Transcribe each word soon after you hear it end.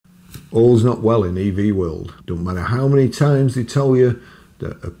All's not well in EV world. Don't matter how many times they tell you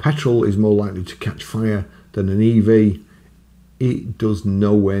that a petrol is more likely to catch fire than an EV, it does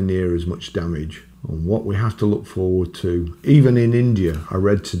nowhere near as much damage. And what we have to look forward to, even in India, I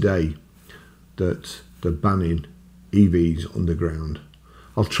read today that they're banning EVs underground.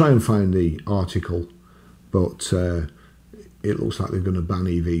 I'll try and find the article, but it looks like they're going to ban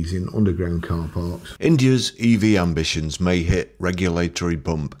EVs in underground car parks. India's EV ambitions may hit regulatory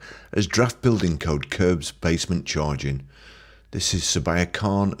bump as draft building code curbs basement charging. This is Sabaya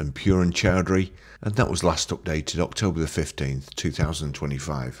Khan and Puran Chowdhury, and that was last updated October the 15th,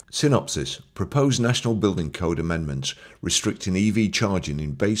 2025. Synopsis: proposed national building code amendments restricting EV charging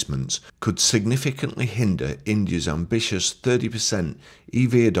in basements could significantly hinder India's ambitious 30%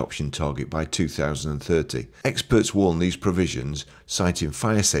 EV adoption target by 2030. Experts warn these provisions, citing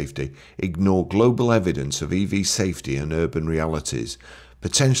fire safety, ignore global evidence of EV safety and urban realities,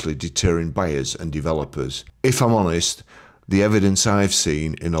 potentially deterring buyers and developers. If I'm honest, the evidence I've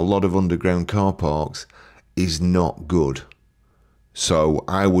seen in a lot of underground car parks is not good. So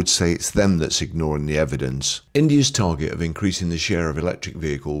I would say it's them that's ignoring the evidence. India's target of increasing the share of electric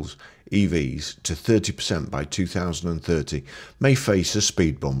vehicles, EVs, to 30% by 2030 may face a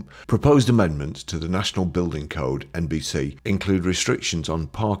speed bump. Proposed amendments to the National Building Code, NBC, include restrictions on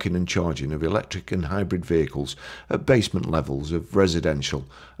parking and charging of electric and hybrid vehicles at basement levels of residential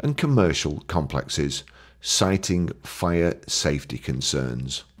and commercial complexes, citing fire safety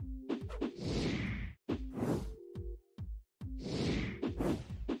concerns.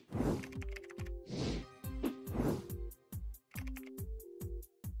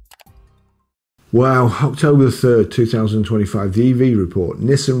 Wow, October 3rd, 2025, the EV report,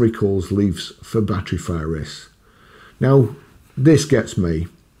 Nissan recalls Leafs for battery fire risks. Now, this gets me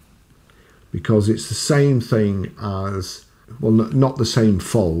because it's the same thing as, well, not the same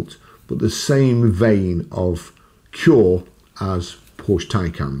fault, but the same vein of cure as Porsche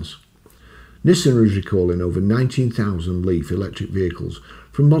Taycans. Nissan is recalling over 19,000 Leaf electric vehicles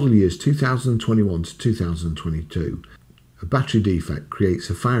from model years 2021 to 2022. A battery defect creates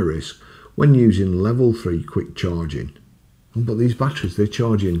a fire risk when using level 3 quick charging. But these batteries, they're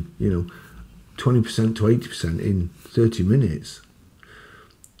charging, 20% to 80% in 30 minutes.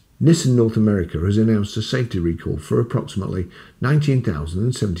 Nissan North America has announced a safety recall for approximately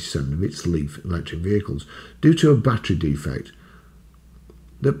 19,077 of its Leaf electric vehicles due to a battery defect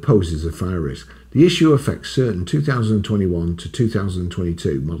that poses a fire risk. The issue affects certain 2021 to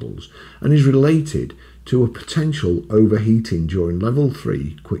 2022 models and is related to a potential overheating during level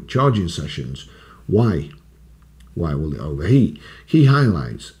 3 quick charging sessions. Why? Why will it overheat? He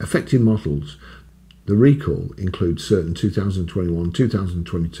highlights affected models. The recall includes certain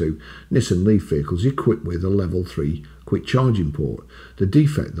 2021-2022 Nissan Leaf vehicles equipped with a level 3 quick charging port. The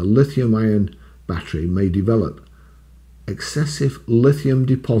defect, the lithium-ion battery, may develop excessive lithium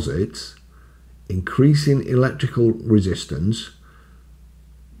deposits, increasing electrical resistance,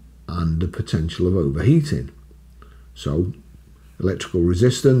 and the potential of overheating. So, electrical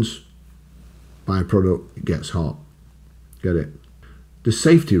resistance, byproduct, it gets hot. Get it? The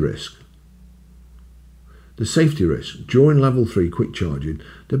safety risk. The safety risk. During level 3 quick charging,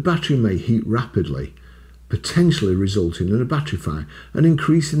 the battery may heat rapidly, potentially resulting in a battery fire and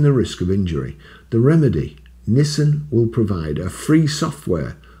increasing the risk of injury. The remedy: Nissan will provide a free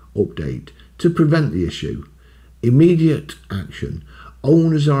software update to prevent the issue. Immediate action.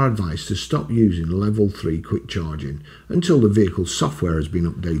 Owners are advised to stop using level 3 quick charging until the vehicle's software has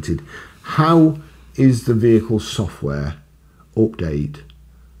been updated. How is the vehicle software update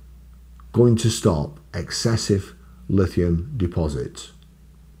going to stop excessive lithium deposits?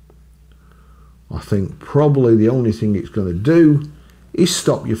 I think probably the only thing it's going to do is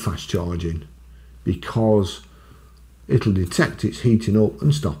stop your fast charging, because it'll detect it's heating up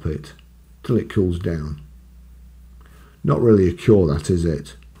and stop it till it cools down. Not really a cure, that, is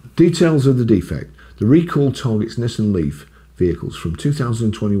it? Details of the defect. The recall targets Nissan Leaf vehicles from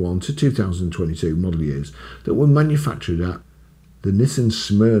 2021 to 2022 model years that were manufactured at the Nissan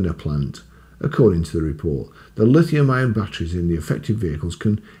Smyrna plant. According to the report, the lithium-ion batteries in the affected vehicles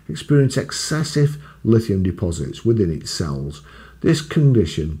can experience excessive lithium deposits within its cells. This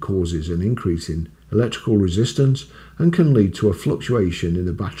condition causes an increase in electrical resistance and can lead to a fluctuation in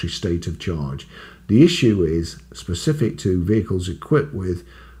the battery state of charge. The issue is specific to vehicles equipped with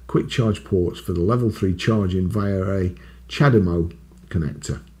quick charge ports for the level 3 charging via a CHAdeMO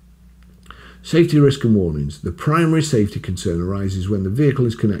connector. Safety risk and warnings. The primary safety concern arises when the vehicle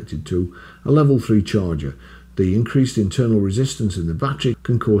is connected to a level 3 charger. The increased internal resistance in the battery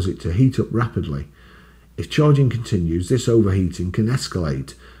can cause it to heat up rapidly. If charging continues, this overheating can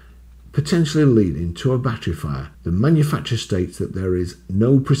escalate potentially leading to a battery fire. The manufacturer states that there is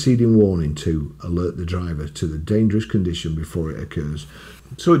no preceding warning to alert the driver to the dangerous condition before it occurs,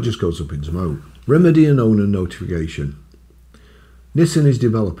 so it just goes up in smoke. Remedy and owner notification. Nissan is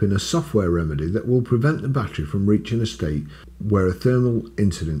developing a software remedy that will prevent the battery from reaching a state where a thermal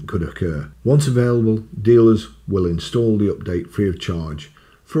incident could occur. Once available, dealers will install the update free of charge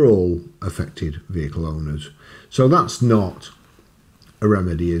for all affected vehicle owners. So that's not a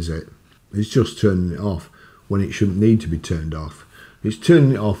remedy, is it? It's just turning it off when it shouldn't need to be turned off. It's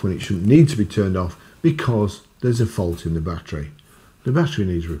turning it off when it shouldn't need to be turned off because there's a fault in the battery. The battery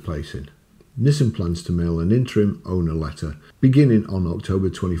needs replacing. Nissan plans to mail an interim owner letter beginning on October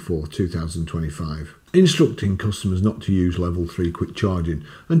 24, 2025, instructing customers not to use level 3 quick charging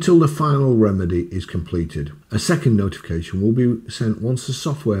until the final remedy is completed. A second notification will be sent once the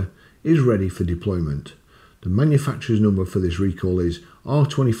software is ready for deployment. The manufacturer's number for this recall is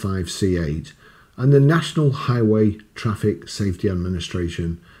R25C8 and the National Highway Traffic Safety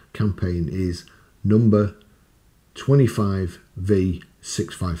Administration campaign is number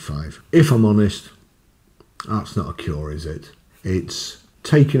 25V655. If I'm honest, that's not a cure, is it? It's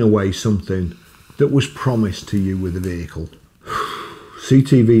taking away something that was promised to you with the vehicle.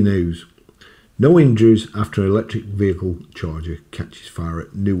 CTV News. No injuries after electric vehicle charger catches fire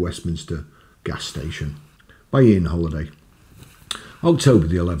at New Westminster gas station. By Ian Holiday. October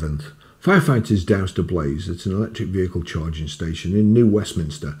the 11th. Firefighters doused a blaze at an electric vehicle charging station in New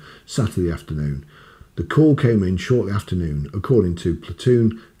Westminster Saturday afternoon. The call came in shortly after noon, according to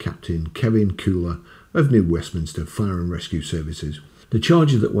Platoon Captain Kevin Cooler of New Westminster Fire and Rescue Services. The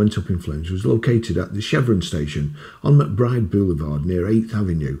charger that went up in flames was located at the Chevron station on McBride Boulevard near 8th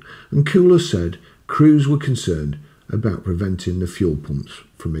Avenue, and Cooler said crews were concerned about preventing the fuel pumps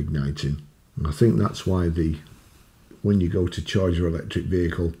from igniting. And I think that's why when you go to charge your electric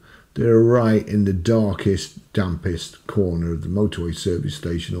vehicle, they're right in the darkest, dampest corner of the motorway service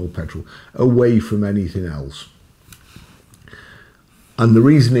station or petrol, away from anything else. And the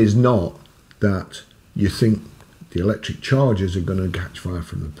reason is not that you think the electric chargers are going to catch fire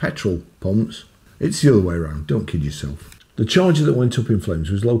from the petrol pumps. It's the other way around. Don't kid yourself. The charger that went up in flames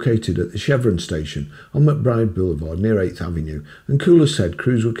was located at the Chevron station on McBride Boulevard near 8th Avenue, and Cooler said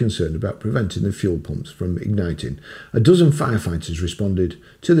crews were concerned about preventing the fuel pumps from igniting. A dozen firefighters responded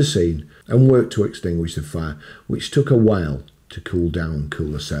to the scene and worked to extinguish the fire, which took a while to cool down,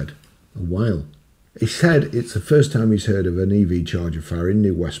 Cooler said. A while. He said it's the first time he's heard of an EV charger fire in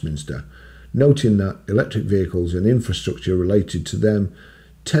New Westminster, noting that electric vehicles and infrastructure related to them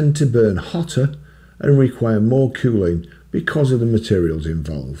tend to burn hotter and require more cooling because of the materials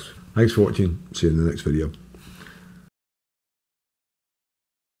involved. Thanks for watching. See you in the next video.